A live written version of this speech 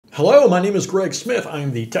Hello, my name is Greg Smith.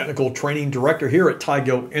 I'm the Technical Training Director here at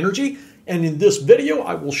Tigo Energy, and in this video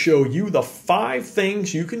I will show you the 5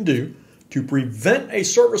 things you can do to prevent a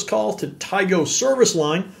service call to Tigo service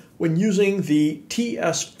line when using the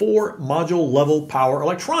TS4 module level power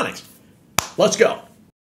electronics. Let's go.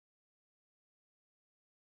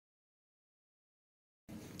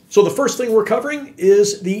 So the first thing we're covering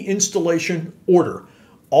is the installation order.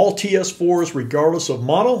 All TS4s, regardless of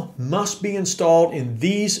model, must be installed in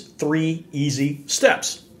these 3 easy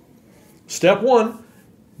steps. Step 1,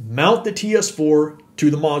 mount the TS4 to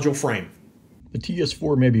the module frame. The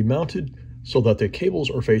TS4 may be mounted so that the cables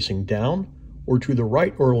are facing down or to the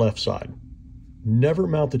right or left side. Never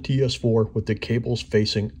mount the TS4 with the cables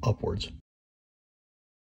facing upwards.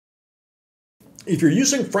 If you're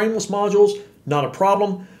using frameless modules, not a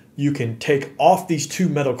problem. You can take off these 2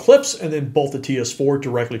 metal clips and then bolt the TS4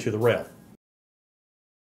 directly to the rail.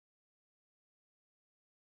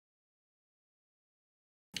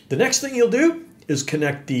 The next thing you'll do is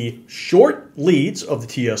connect the short leads of the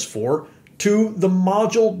TS4 to the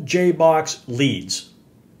module J-box leads.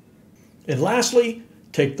 And lastly,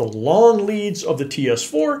 take the long leads of the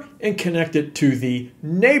TS4 and connect it to the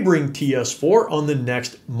neighboring TS4 on the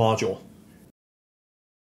next module.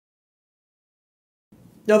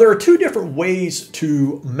 Now there are 2 different ways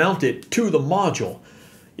to mount it to the module.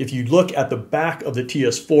 If you look at the back of the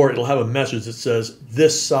TS4, it'll have a message that says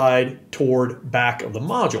this side toward back of the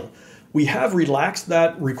module. We have relaxed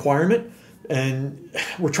that requirement and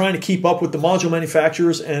we're trying to keep up with the module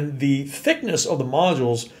manufacturers, and the thickness of the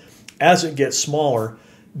modules as it gets smaller,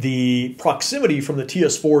 the proximity from the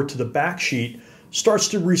TS4 to the back sheet starts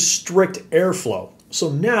to restrict airflow.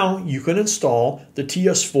 So now you can install the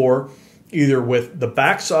TS4 either with the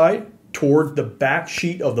back side toward the back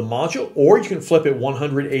sheet of the module, or you can flip it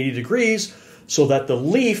 180 degrees so that the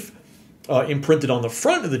leaf imprinted on the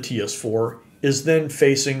front of the TS4 is then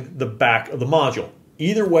facing the back of the module.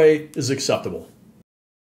 Either way is acceptable.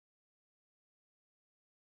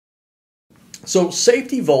 So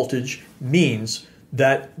safety voltage means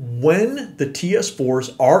that when the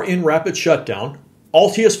TS4s are in rapid shutdown, all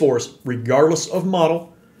TS4s, regardless of model,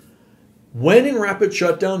 when in rapid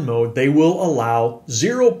shutdown mode, they will allow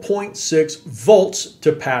 0.6 volts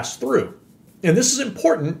to pass through. And this is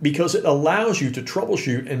important because it allows you to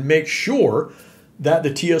troubleshoot and make sure that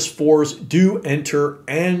the TS4s do enter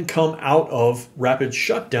and come out of rapid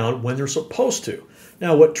shutdown when they're supposed to.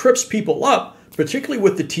 Now, what trips people up, particularly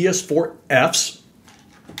with the TS4Fs,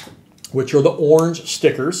 which are the orange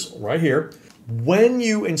stickers right here, when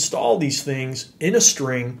you install these things in a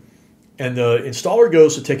string, and the installer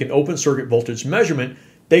goes to take an open circuit voltage measurement,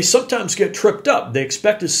 they sometimes get tripped up. They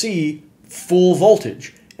expect to see full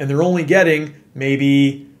voltage, and they're only getting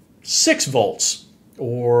maybe 6 volts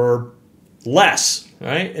or less,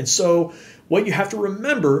 right? And so what you have to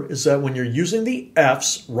remember is that when you're using the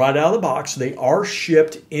Fs right out of the box, they are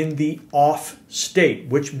shipped in the off state,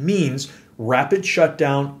 which means rapid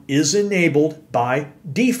shutdown is enabled by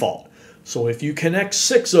default. So if you connect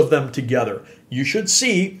 6 of them together, you should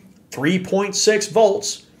see 3.6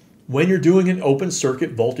 volts when you're doing an open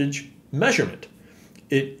circuit voltage measurement.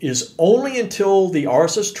 It is only until the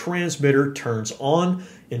RSS transmitter turns on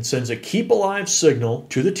and sends a keep alive signal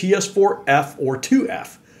to the TS4F or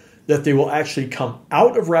 2F that they will actually come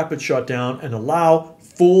out of rapid shutdown and allow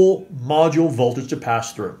full module voltage to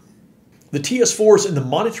pass through. The TS4s in the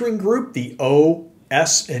monitoring group, the O,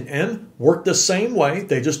 S, and M, work the same way.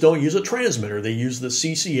 They just don't use a transmitter. They use the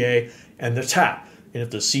CCA and the tap. And if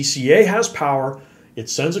the CCA has power, it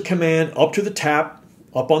sends a command up to the tap,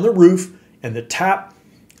 up on the roof, and the tap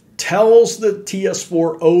tells the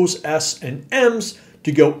TS4 O's, S, and M's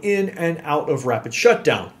to go in and out of rapid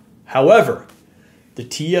shutdown. However, the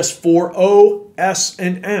TS4 O, S,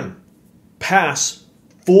 and M pass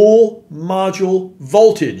full module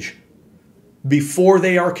voltage before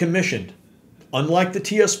they are commissioned. Unlike the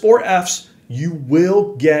TS4Fs, you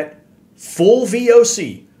will get full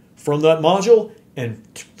VOC from that module and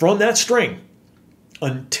from that string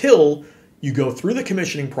until you go through the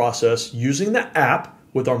commissioning process using the app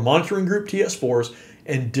with our monitoring group TS4s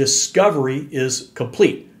and discovery is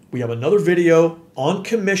complete. We have another video on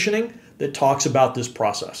commissioning that talks about this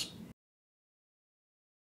process.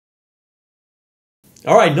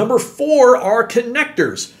 All right, number 4 are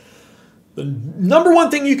connectors. The number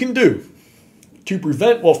 1 thing you can do to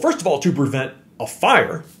prevent, well, first of all, to prevent a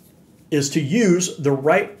fire is to use the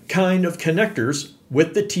right kind of connectors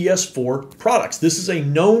with the TS4 products. This is a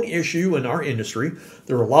known issue in our industry.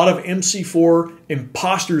 There are a lot of MC4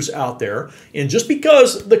 imposters out there, and just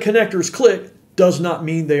because the connectors click does not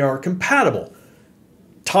mean they are compatible.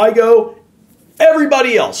 Tigo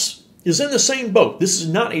Everybody else is in the same boat. This is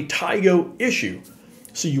not a Tigo issue.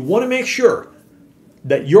 So you want to make sure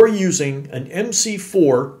that you're using an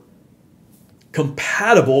MC4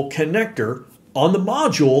 compatible connector on the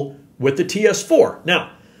module with the TS4.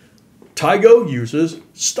 Now, Tigo uses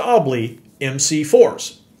Staubli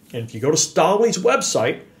MC4s. And if you go to Staubli's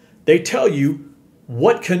website, they tell you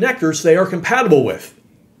what connectors they are compatible with.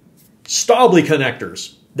 Staubli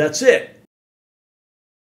connectors. That's it.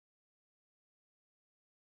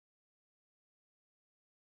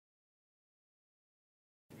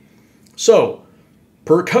 So,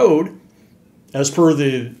 per code, as per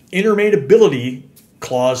the intermatability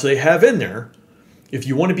clause they have in there, if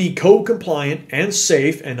you want to be code compliant and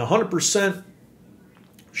safe and 100%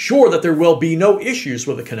 sure that there will be no issues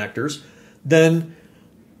with the connectors, then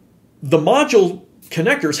the module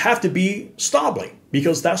connectors have to be Staubli,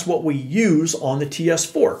 because that's what we use on the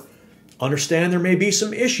TS4. Understand there may be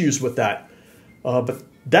some issues with that, but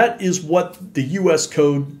that is what the US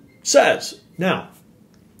code says. Now,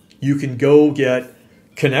 you can go get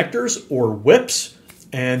connectors or whips,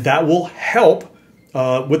 and that will help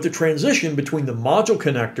with the transition between the module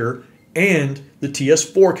connector and the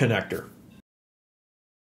TS4 connector.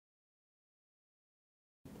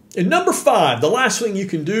 And number 5, the last thing you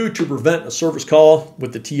can do to prevent a service call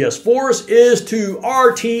with the TS4s is to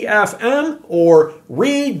RTFM, or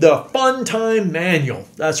read the fun time manual.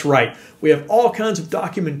 That's right. We have all kinds of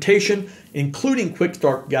documentation, including quick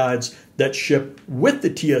start guides that ship with the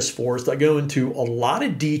TS4s that go into a lot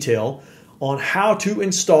of detail on how to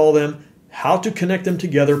install them, how to connect them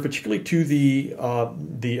together, particularly to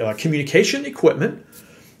the communication equipment.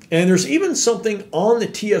 And there's even something on the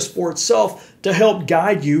TS4 itself to help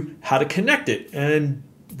guide you how to connect it. And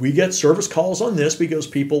we get service calls on this because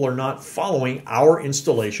people are not following our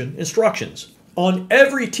installation instructions. On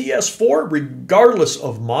every TS4, regardless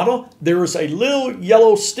of model, there is a little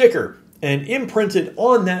yellow sticker. And imprinted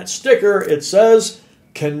on that sticker, it says,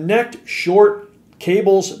 "Connect short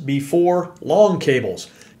cables before long cables."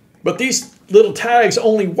 But these little tags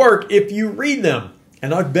only work if you read them.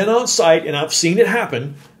 And I've been on site and I've seen it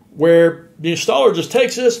happen, where the installer just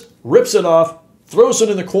takes this, rips it off, throws it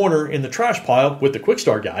in the corner in the trash pile with the quick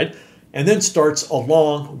start guide, and then starts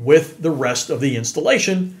along with the rest of the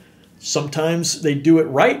installation. Sometimes they do it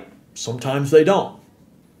right, sometimes they don't.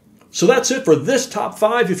 So that's it for this top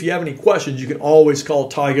 5. If you have any questions, you can always call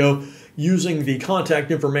Tigo using the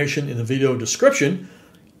contact information in the video description.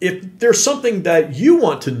 If there's something that you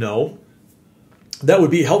want to know that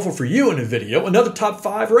would be helpful for you in a video, another top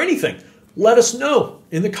 5 or anything, let us know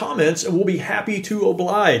in the comments and we'll be happy to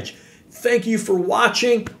oblige. Thank you for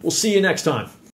watching. We'll see you next time.